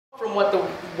from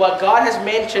what God has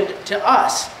mentioned to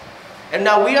us. And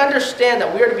now we understand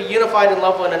that we are to be unified in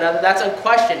love with one another. That's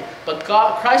unquestioned. But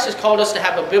Christ has called us to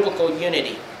have a biblical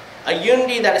unity. A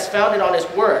unity that is founded on His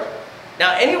Word.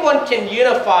 Now anyone can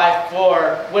unify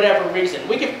for whatever reason.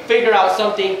 We can figure out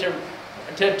something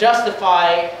to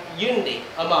justify unity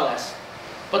among us.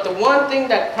 But the one thing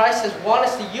that Christ has wanted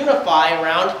us to unify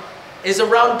around is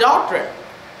around doctrine.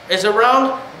 Is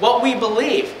around what we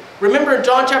believe. Remember in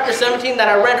John chapter 17 that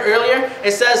I read earlier,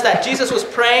 it says that Jesus was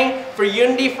praying for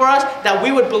unity for us, that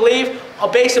we would believe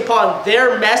based upon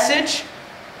their message.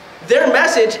 Their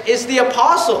message is the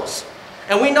apostles.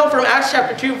 And we know from Acts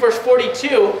chapter 2 verse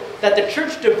 42 that the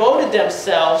church devoted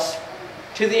themselves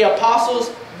to the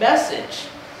apostles' message.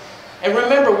 And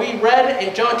remember, we read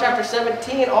in John chapter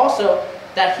 17 also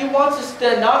that He wants us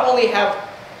to not only have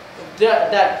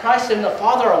that Christ and the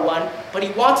Father are one, but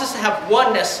He wants us to have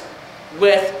oneness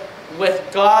with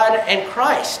God and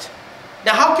Christ.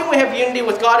 Now, how can we have unity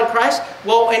with God and Christ?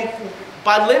 Well,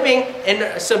 by living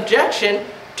in subjection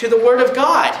to the Word of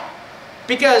God.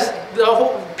 Because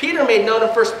Peter made known in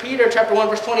 1 Peter chapter 1,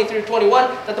 verse 20 through 21,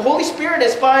 that the Holy Spirit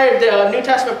inspired the New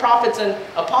Testament prophets and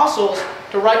apostles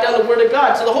to write down the Word of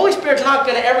God. So the Holy Spirit's not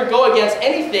going to ever go against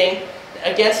anything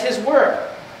against His Word.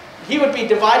 He would be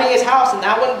dividing His house, and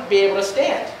that wouldn't be able to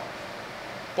stand.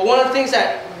 But one of the things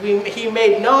that He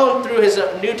made known through His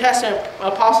New Testament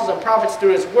apostles and prophets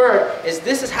through His Word is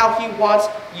this is how He wants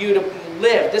you to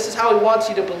live. This is how He wants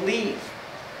you to believe.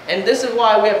 And this is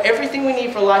why we have everything we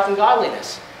need for life and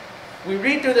godliness. We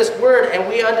read through this Word and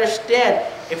we understand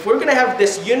if we're going to have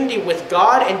this unity with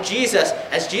God and Jesus,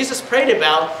 as Jesus prayed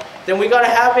about, then we got to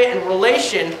have it in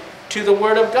relation to the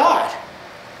Word of God.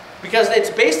 Because it's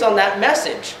based on that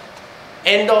message.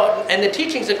 And the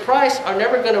teachings of Christ are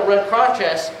never going to run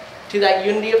contrast to that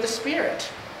unity of the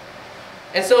Spirit.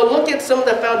 And so look at some of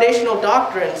the foundational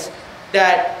doctrines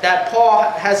that Paul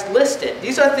has listed.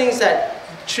 These are things that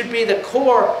should be the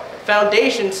core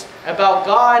foundations about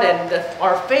God and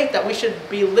our faith that we should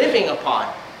be living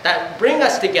upon, that bring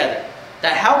us together,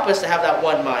 that help us to have that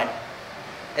one mind.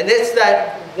 And it's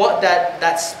that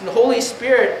the Holy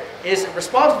Spirit is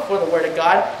responsible for the Word of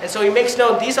God, and so He makes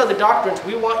known these are the doctrines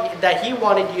that He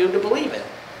wanted you to believe in.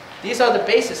 These are the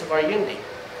basis of our unity.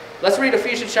 Let's read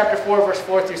Ephesians chapter 4, verse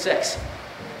 4 through 6.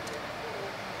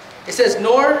 It says,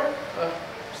 wrong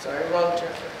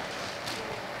chapter.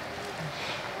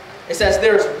 It says,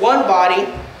 there is one body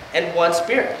and one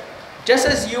Spirit, just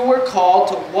as you were called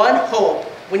to one hope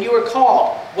when you were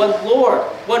called, one Lord,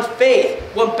 one faith,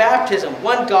 one baptism,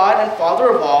 one God and Father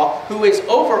of all, who is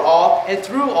over all and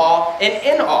through all and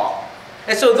in all.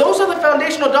 And so those are the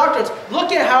foundational doctrines.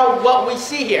 Look at what we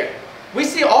see here. We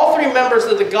see all three members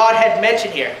of the Godhead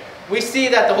mentioned here. We see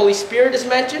that the Holy Spirit is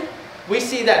mentioned. We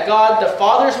see that God the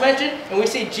Father is mentioned. And we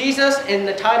see Jesus in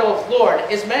the title of Lord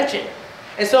is mentioned.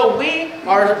 And so we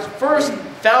are first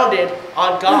founded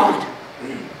on God.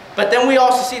 But then we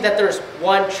also see that there's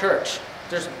one church.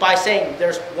 By saying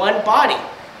there's one body.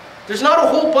 There's not a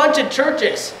whole bunch of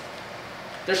churches.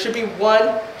 There should be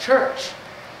one church.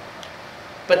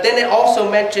 But then it also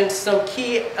mentions some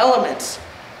key elements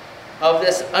of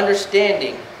this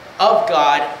understanding of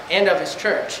God and of His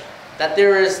church. That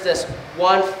there is this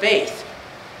one faith,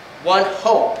 one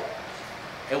hope,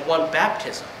 and one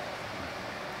baptism.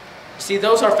 You see,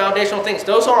 those are foundational things.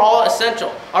 Those are all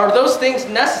essential. Are those things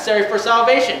necessary for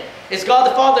salvation? Is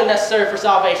God the Father necessary for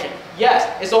salvation?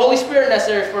 Yes. Is the Holy Spirit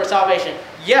necessary for salvation?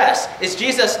 Yes. Is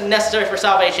Jesus necessary for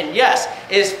salvation? Yes.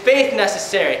 Is faith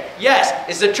necessary? Yes.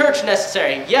 Is the church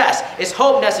necessary? Yes. Is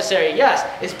hope necessary? Yes.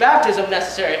 Is baptism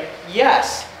necessary?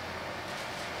 Yes.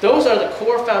 Those are the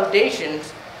core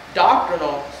foundations,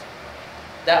 doctrinal,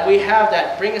 that we have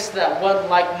that bring us to that one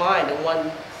like mind and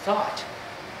one thought.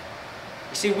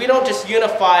 You see, we don't just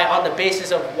unify on the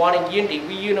basis of wanting unity.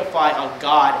 We unify on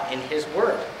God and His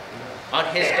Word, on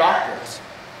His doctrines.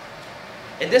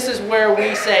 And this is where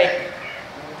we say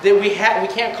that we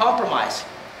can't compromise.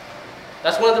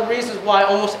 That's one of the reasons why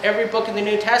almost every book in the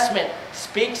New Testament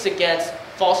speaks against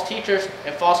false teachers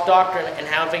and false doctrine and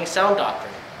having sound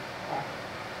doctrine.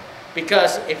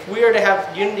 Because if we are to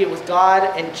have unity with God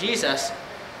and Jesus,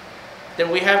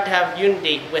 then we have to have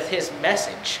unity with His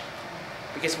message.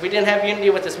 Because if we didn't have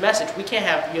unity with His message, we can't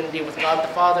have unity with God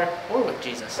the Father or with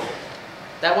Jesus.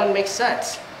 That wouldn't make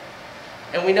sense.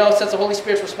 And we know since the Holy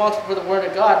Spirit is responsible for the Word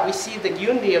of God, we see the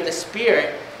unity of the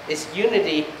Spirit is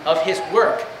unity of His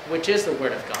work, which is the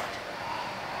Word of God.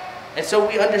 And so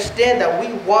we understand that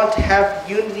we want to have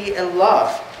unity and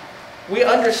love. We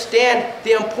understand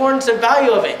the importance and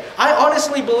value of it. I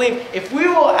honestly believe if we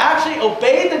will actually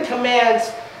obey the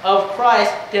commands of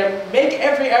Christ to make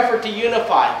every effort to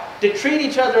unify, to treat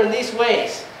each other in these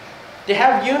ways, to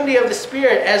have unity of the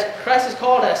Spirit as Christ has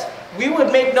called us, we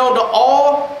would make known to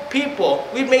all people,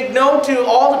 we'd make known to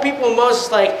all the people in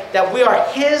Moses' like that we are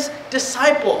his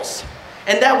disciples.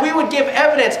 And that we would give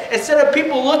evidence instead of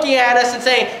people looking at us and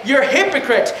saying, you're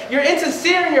hypocrites, you're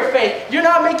insincere in your faith, you're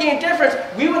not making a difference.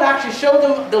 We would actually show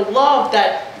them the love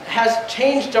that has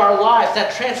changed our lives,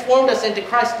 that transformed us into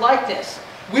Christ's likeness.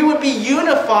 We would be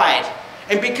unified.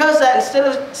 And because of that, instead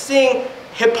of seeing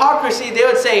hypocrisy, they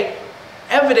would say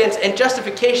evidence and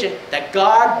justification that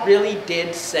God really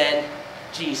did send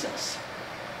Jesus.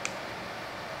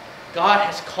 God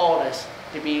has called us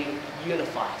to be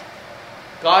unified.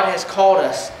 God has called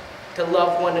us to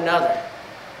love one another.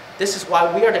 This is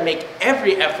why we are to make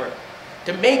every effort,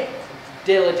 to make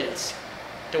diligence,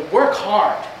 to work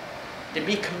hard, to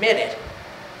be committed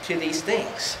to these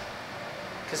things.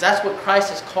 Because that's what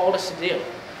Christ has called us to do.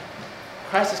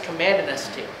 Christ has commanded us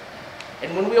to.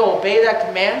 And when we obey that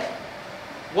command,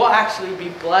 we'll actually be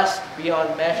blessed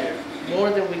beyond measure, more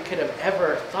than we could have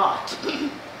ever thought.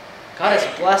 God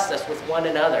has blessed us with one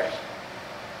another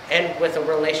and with a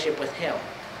relationship with him.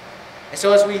 And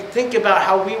so as we think about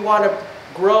how we want to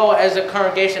grow as a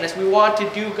congregation, as we want to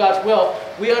do God's will,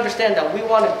 we understand that we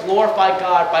want to glorify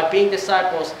God by being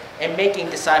disciples and making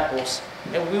disciples.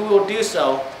 And we will do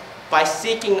so by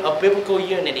seeking a biblical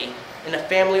unity and a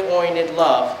family-oriented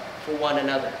love for one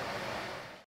another.